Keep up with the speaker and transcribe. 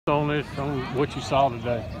On this, on what you saw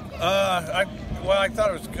today? I thought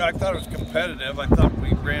it was competitive. I thought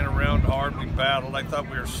we ran around hard, we battled. I thought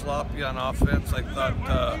we were sloppy on offense. I thought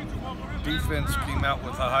defense came out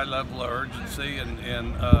with a high level of urgency, and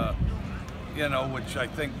you know, which I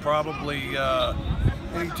think probably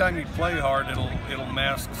anytime you play hard, it'll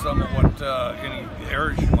mask some of what any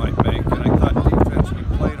errors you might make. And I thought defense, we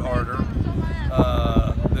played harder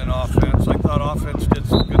than offense. I thought offense did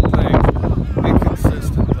some good things.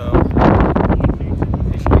 Inconsistent though.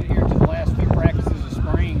 As you get here to the last few practices of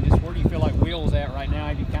spring, just where do you feel like Will's at right now?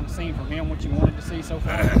 Have you kind of seen from him what you wanted to see so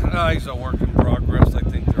far? No, he's a work in progress. I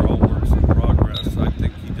think they're all works in progress. I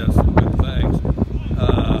think he does some good things.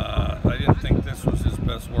 I didn't think this was his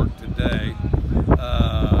best work today,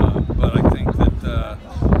 but I think that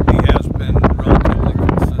he has been relatively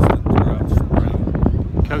consistent throughout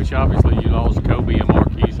spring. Coach, obviously you lost Kobe and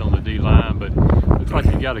Marquise on the D-line, but looks like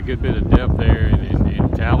you got a good bit of depth there and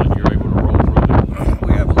talent you're able to roll through there.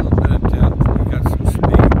 We have a little bit of depth. We got some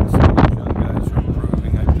speed, and some of these young guys are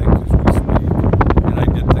improving, I think, as we speak. And I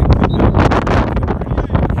did think they did a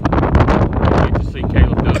Good to see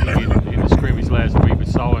Caleb Duggan in the scrimmage last week, but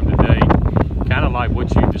saw him today. Kind of like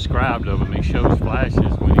what you described of him. He shows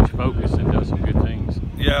flashes when he's focused and does some good things.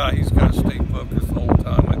 Yeah, he's got to stay focused the whole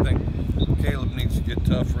time. I think Caleb needs to get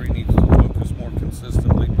tougher. He needs to focus more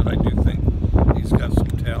consistently, but I do think he's got some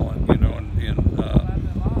talent, you know, and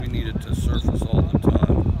we need it to surface all the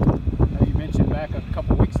time. You mentioned back a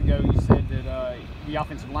couple weeks ago, you said that the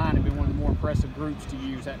offensive line had been one of the more impressive groups to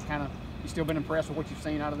use. That's kind of, you still been impressed with what you've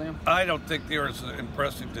seen out of them? I don't think they were as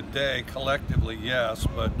impressive today. Collectively, yes,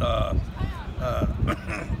 but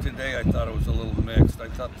today I thought it was a little mixed. I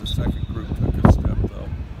thought the second group took a step, though.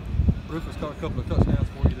 Rufus caught a couple of touchdowns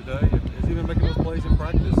for you today. Has he been making those plays in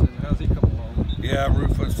practice, and how's he coming along? Yeah,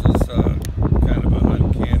 Rufus is kind of an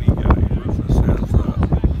uncanny guy. Rufus has,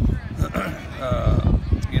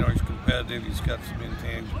 you know, he's competitive. He's got some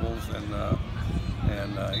intangibles, and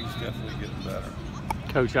he's definitely getting better.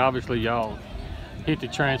 Coach, obviously y'all hit the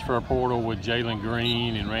transfer portal with Jalen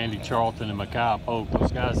Green and Randy Charlton and Mekhi Polk.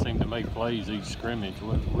 Those guys seem to make plays each scrimmage.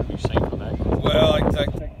 What have you seen for that? Well, I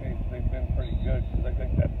think they've been pretty good, because I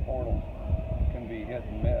think that portal can be hit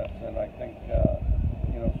and miss, and I think,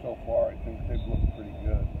 you know, so far I think they've looked pretty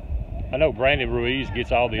good. I know Brandon Ruiz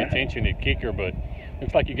gets all the attention at kicker, but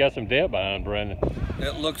looks like you got some depth behind Brandon.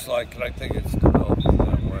 It looks like it. I think it's developing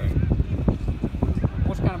that way.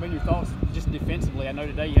 What's kind of been your thoughts just defensively? I know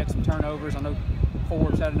today you had some turnovers. I know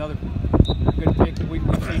Forbes had another good pick. We've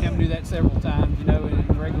seen him do that several times, you know, in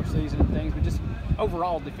the regular season and things. But just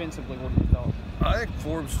overall, defensively, what are your thoughts? I think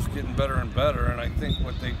Forbes is getting better and better, and I think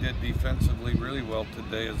what they did defensively really well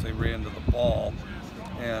today is they ran to the ball.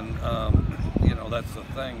 And, you know, that's the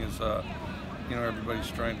thing is, you know, everybody's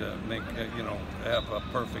trying to make, you know, have a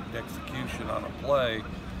perfect execution on a play,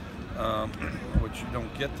 which you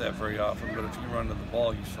don't get that very often. But if you run to the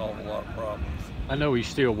ball, you solve a lot of problems. I know he's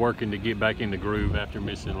still working to get back in the groove after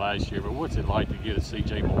missing last year, but what's it like to get a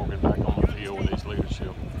C.J. Morgan back on the field with his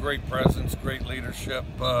leadership? Great presence, great leadership,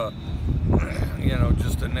 you know,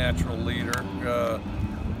 just a natural leader,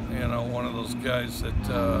 you know, one of those guys that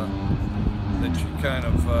you kind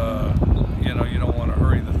of, you know, you don't want to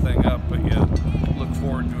hurry the thing up, but you look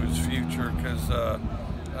forward to his future, because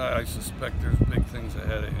I suspect there's big things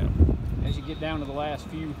ahead of him. As you get down to the last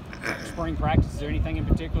few spring practices, is there anything in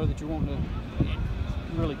particular that you want to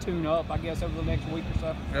really tune up, I guess, over the next week or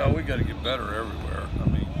so? Yeah, we got to get better everywhere.